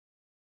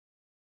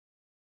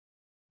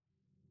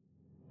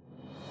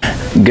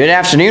Good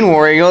afternoon,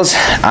 War Eagles.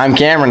 I'm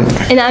Cameron.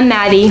 And I'm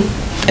Maddie.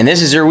 And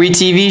this is your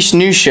WeTV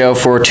news show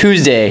for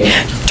Tuesday,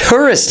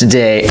 Tourist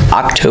Day,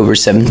 October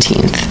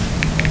 17th.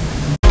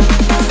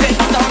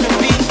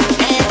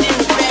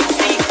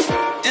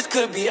 This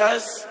could be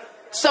us.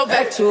 So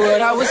back to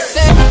what I was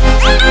saying.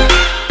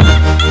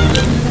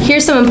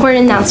 Here's some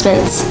important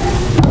announcements.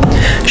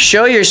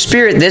 Show your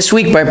spirit this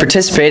week by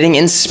participating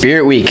in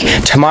Spirit Week.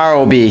 Tomorrow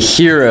will be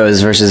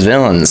heroes versus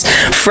villains.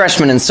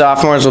 Freshmen and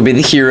sophomores will be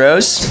the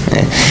heroes.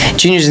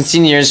 Juniors and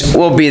seniors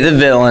will be the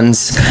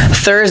villains.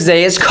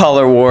 Thursday is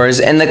Color Wars,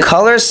 and the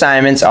color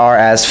assignments are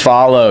as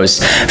follows.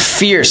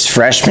 Fierce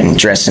freshmen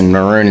dressed in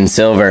maroon and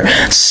silver.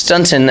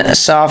 Stuntin'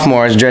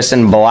 sophomores dressed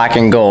in black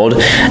and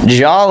gold.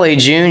 Jolly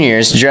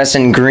juniors dressed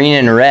in green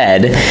and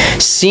red.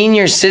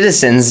 Senior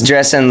citizens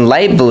dressed in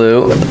light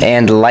blue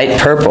and light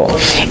purple.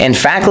 And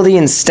faculty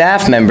and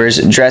staff members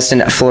dressed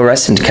in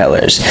fluorescent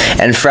colors.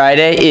 And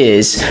Friday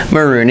is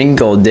Maroon and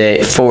Gold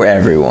Day for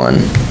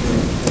everyone.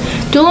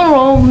 Dual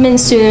enrollment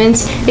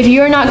students, if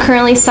you are not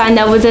currently signed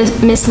up with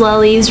Miss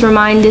Lely's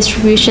Remind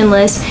distribution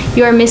list,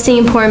 you are missing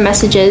important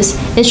messages.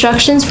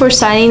 Instructions for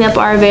signing up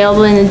are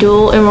available in the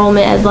dual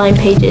enrollment headline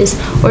pages,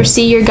 or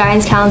see your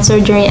guidance counselor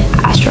during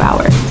Astro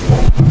Hour.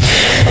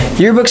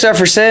 Yearbooks are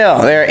for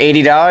sale. They're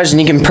 $80 and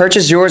you can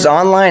purchase yours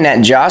online at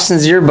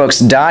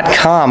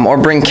jostensyearbooks.com or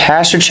bring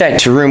cash or check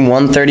to room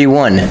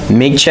 131.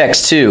 Make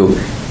checks to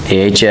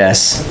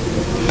AHS.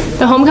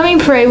 The homecoming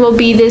parade will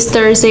be this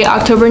Thursday,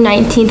 October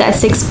 19th at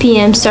 6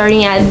 p.m.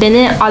 starting at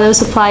Bennett Auto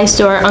Supply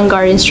Store on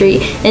Garden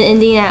Street and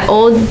ending at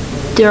Old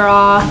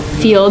Dura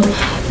Field.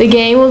 The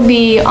game will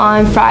be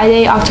on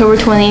Friday, October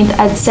 20th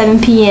at 7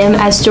 p.m.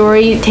 at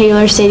Story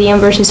Taylor Stadium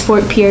versus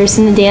Fort Pierce,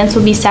 and the dance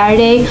will be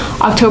Saturday,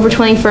 October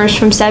 21st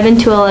from 7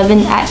 to 11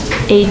 at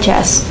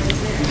AHS.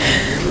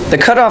 The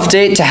cutoff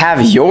date to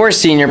have your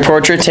senior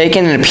portrait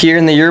taken and appear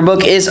in the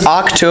yearbook is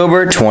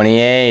October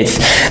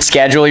 28th.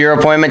 Schedule your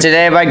appointment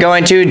today by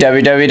going to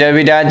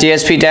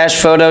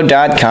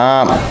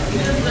www.dsp-photo.com.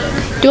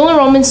 Dual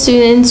enrollment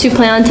students who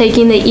plan on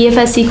taking the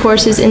EFSC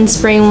courses in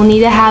spring will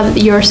need to have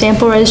your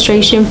sample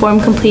registration form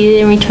completed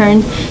and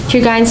returned to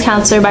your guidance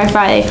counselor by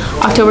Friday,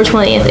 October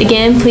 20th.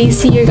 Again, please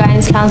see your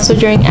guidance counselor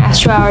during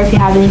Astro Hour if you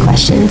have any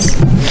questions.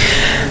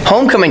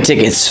 Homecoming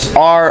tickets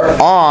are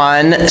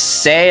on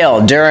sale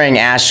during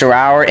Astro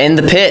Hour in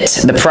the pit.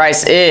 The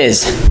price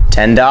is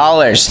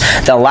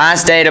 $10. The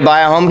last day to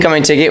buy a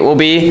homecoming ticket will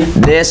be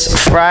this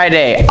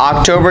Friday,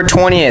 October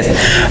 20th.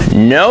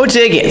 No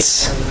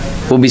tickets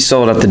will be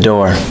sold at the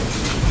door.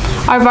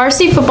 Our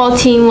varsity football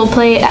team will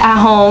play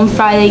at home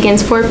Friday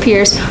against Fort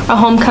Pierce. Our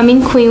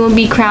homecoming queen will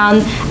be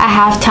crowned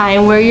at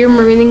halftime. Wear your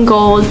maroon and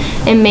gold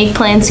and make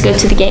plans to go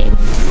to the game.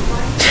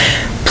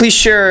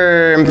 Please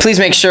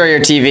make sure your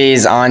TV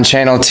is on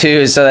channel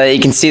 2 so that you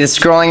can see the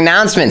scrolling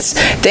announcements.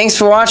 Thanks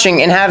for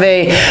watching and have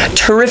a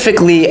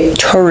terrifically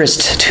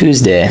Tourist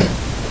Tuesday.